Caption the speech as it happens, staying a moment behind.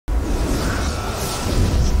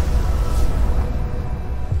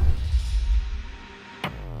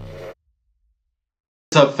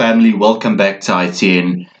What's up, family? Welcome back to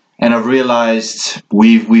ITN. And I've realized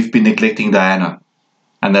we've been neglecting Diana,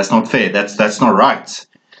 and that's not fair. That's not right.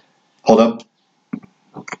 Hold up.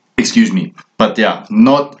 Excuse me. But yeah,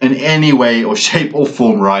 not in any way or shape or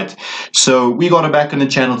form right. So we got her back on the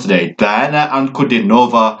channel today.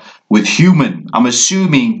 DianaAnkudinova with Human. I'm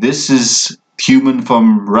assuming this is Human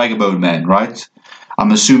from Ragabone Man, right?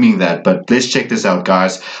 I'm assuming that, but let's check this out,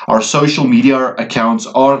 guys. Our social media accounts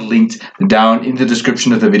are linked down in the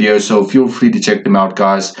description of the video, so feel free to check them out,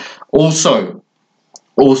 guys. Also,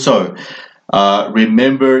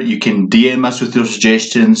 remember, you can DM us with your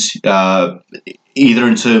suggestions, either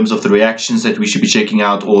in terms of the reactions that we should be checking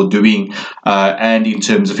out or doing, and in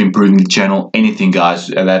terms of improving the channel, anything, guys.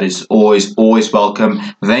 That is always welcome.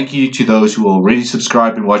 Thank you to those who are already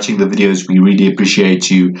subscribed and watching the videos. We really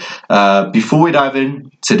appreciate you. Before we dive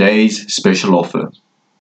in, today's special offer.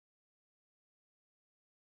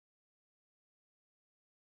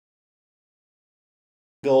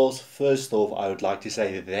 Girls, first off, I would like to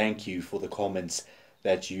say thank you for the comments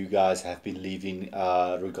that you guys have been leaving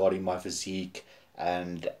regarding my physique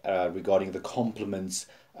and regarding the compliments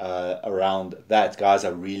around that. Guys, I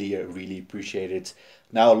really appreciate it.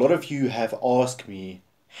 Now, a lot of you have asked me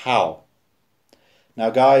how.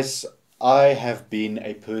 Now, guys, I have been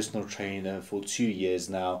a personal trainer for 2 years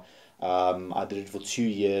now. I did it for 2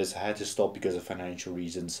 years. I had to stop because of financial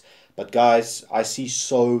reasons. But guys, I see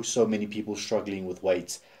so many people struggling with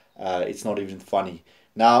weight. It's not even funny.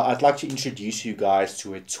 Now, I'd like to introduce you guys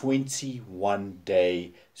to a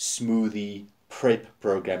 21-day smoothie prep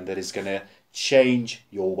program that is going to change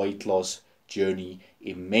your weight loss journey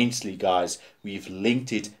immensely, guys. We've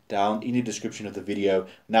linked it down in the description of the video.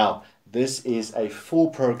 Now, this is a full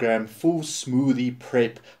program, full smoothie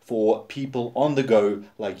prep for people on the go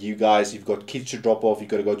like you guys. You've got kids to drop off, you've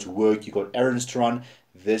got to go to work, you've got errands to run.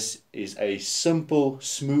 This is a simple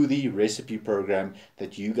smoothie recipe program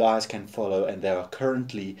that you guys can follow, and they are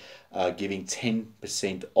currently giving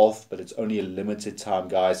 10% off, but it's only a limited time,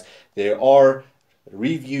 guys. There are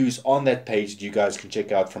reviews on that page that you guys can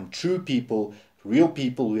check out from true people, real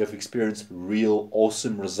people who have experienced real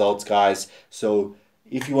awesome results, guys. So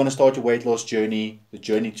if you want to start your weight loss journey, the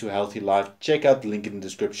journey to a healthy life, check out the link in the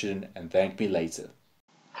description and thank me later.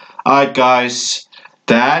 Alright, guys.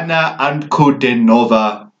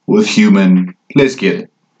 DianaAnkudinova with Human. Let's get it.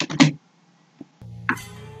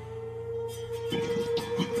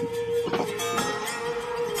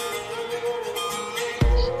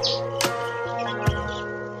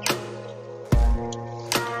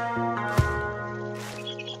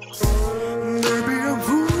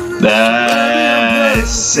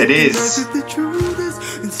 Yes, it is. The truth is,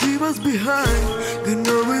 and see what's behind. They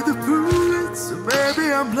know where the proof is, so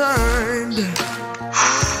maybe I'm blind.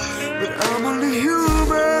 But I'm only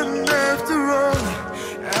human after all.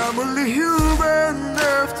 I'm only human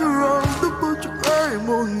after all. Don't put your blame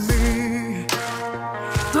on me.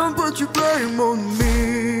 Don't put your blame on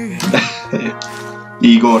me.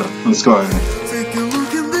 Igor, let's go. Take a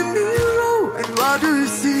look in the mirror, and what do you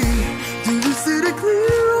see? Do you see the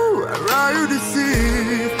clear? Or are you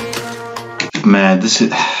deceived? Man, this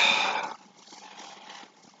is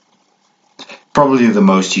probably the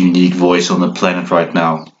most unique voice on the planet right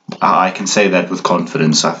now. I can say that with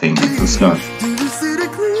confidence, I think. Let's go. Do you see the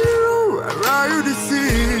clear, or are you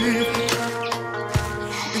deceived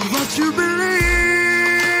in what you believe?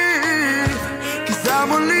 'Cause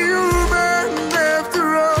I'm only human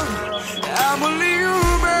after all. I'm only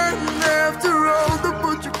human after all. Don't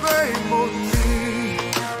put your blame on me.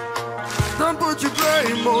 Don't put your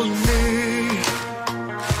blame on me.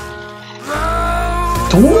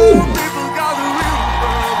 Ooh. People got a real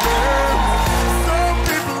problem. Some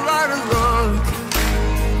people out of luck.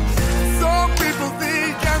 Some people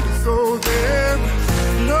think I'm so them.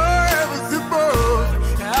 No heavens above.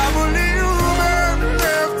 I'm only human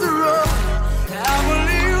after all. I'm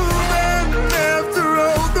only human after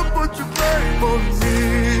all. Don't put your blame on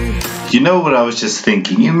me. You know what I was just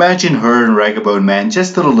thinking? Imagine her and Ragabone Man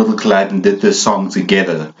just did a little collab and did this song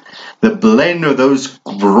together. The blend of those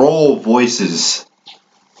raw voices.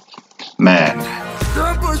 Man.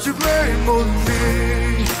 Don't put your blame on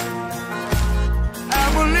me.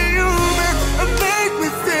 I'm only human, I make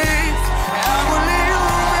mistakes. I'm only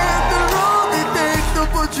human, the wrong it takes.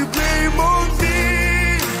 Don't put your blame on me.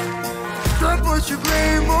 Don't put your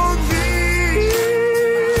blame on me.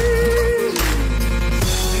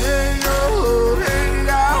 Hey yo, hey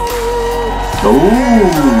now.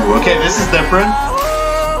 Ooh, okay, this is different.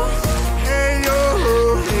 Hey yo,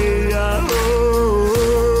 hey yo.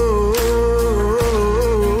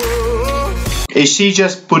 Is she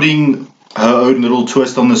just putting her own little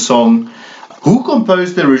twist on the song? Who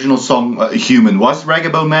composed the original song Human? Was it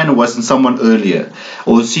Ragabone Man or was it someone earlier?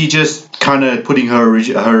 Or was she just kind of putting her a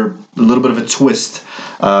little bit of a twist,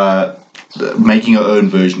 making her own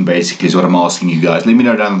version basically is what I'm asking you guys. Let me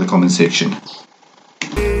know down in the comment section.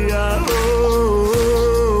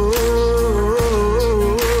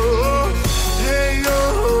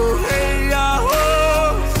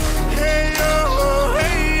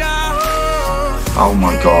 Oh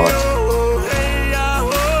my god.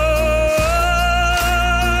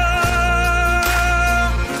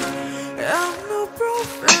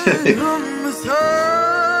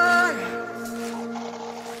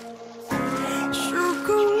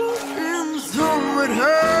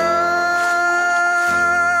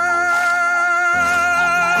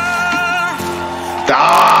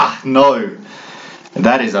 Ah, no.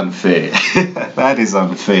 That is unfair. That is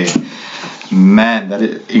unfair. Man, that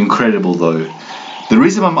is incredible though. The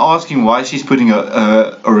reason I'm asking why she's putting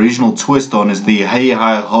a original twist on is the hey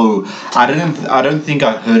hi ho. I don't think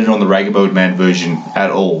I heard it on the Ragabone Man version at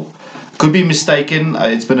all. Could be mistaken.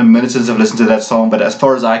 It's been a minute since I've listened to that song, but as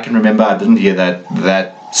far as I can remember, I didn't hear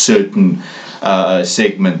that certain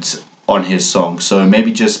segment on his song. So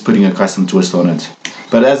maybe just putting a custom twist on it.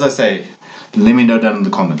 But as I say, let me know down in the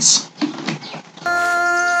comments.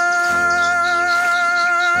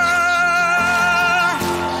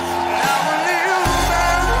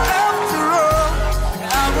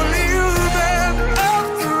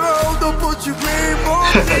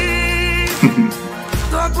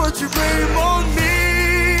 Don't put your blame on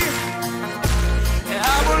me.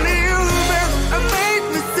 I'm only human, I make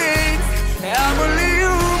mistakes. I'm only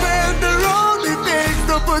human, there are only things.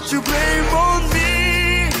 Don't put your blame on me.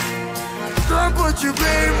 Don't put your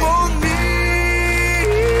blame on me.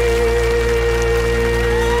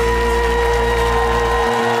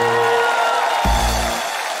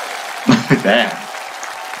 Damn.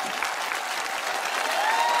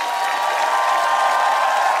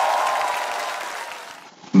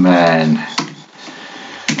 Man.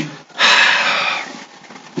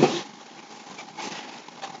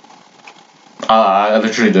 I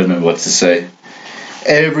literally don't know what to say.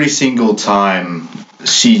 Every single time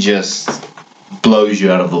she just blows you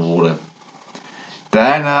out of the water.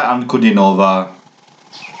 DianaAnkudinova,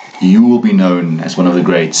 you will be known as one of the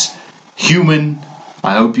greats. Human,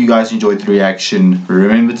 I hope you guys enjoyed the reaction.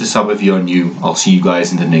 Remember to sub if you're new. I'll see you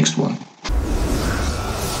guys in the next one.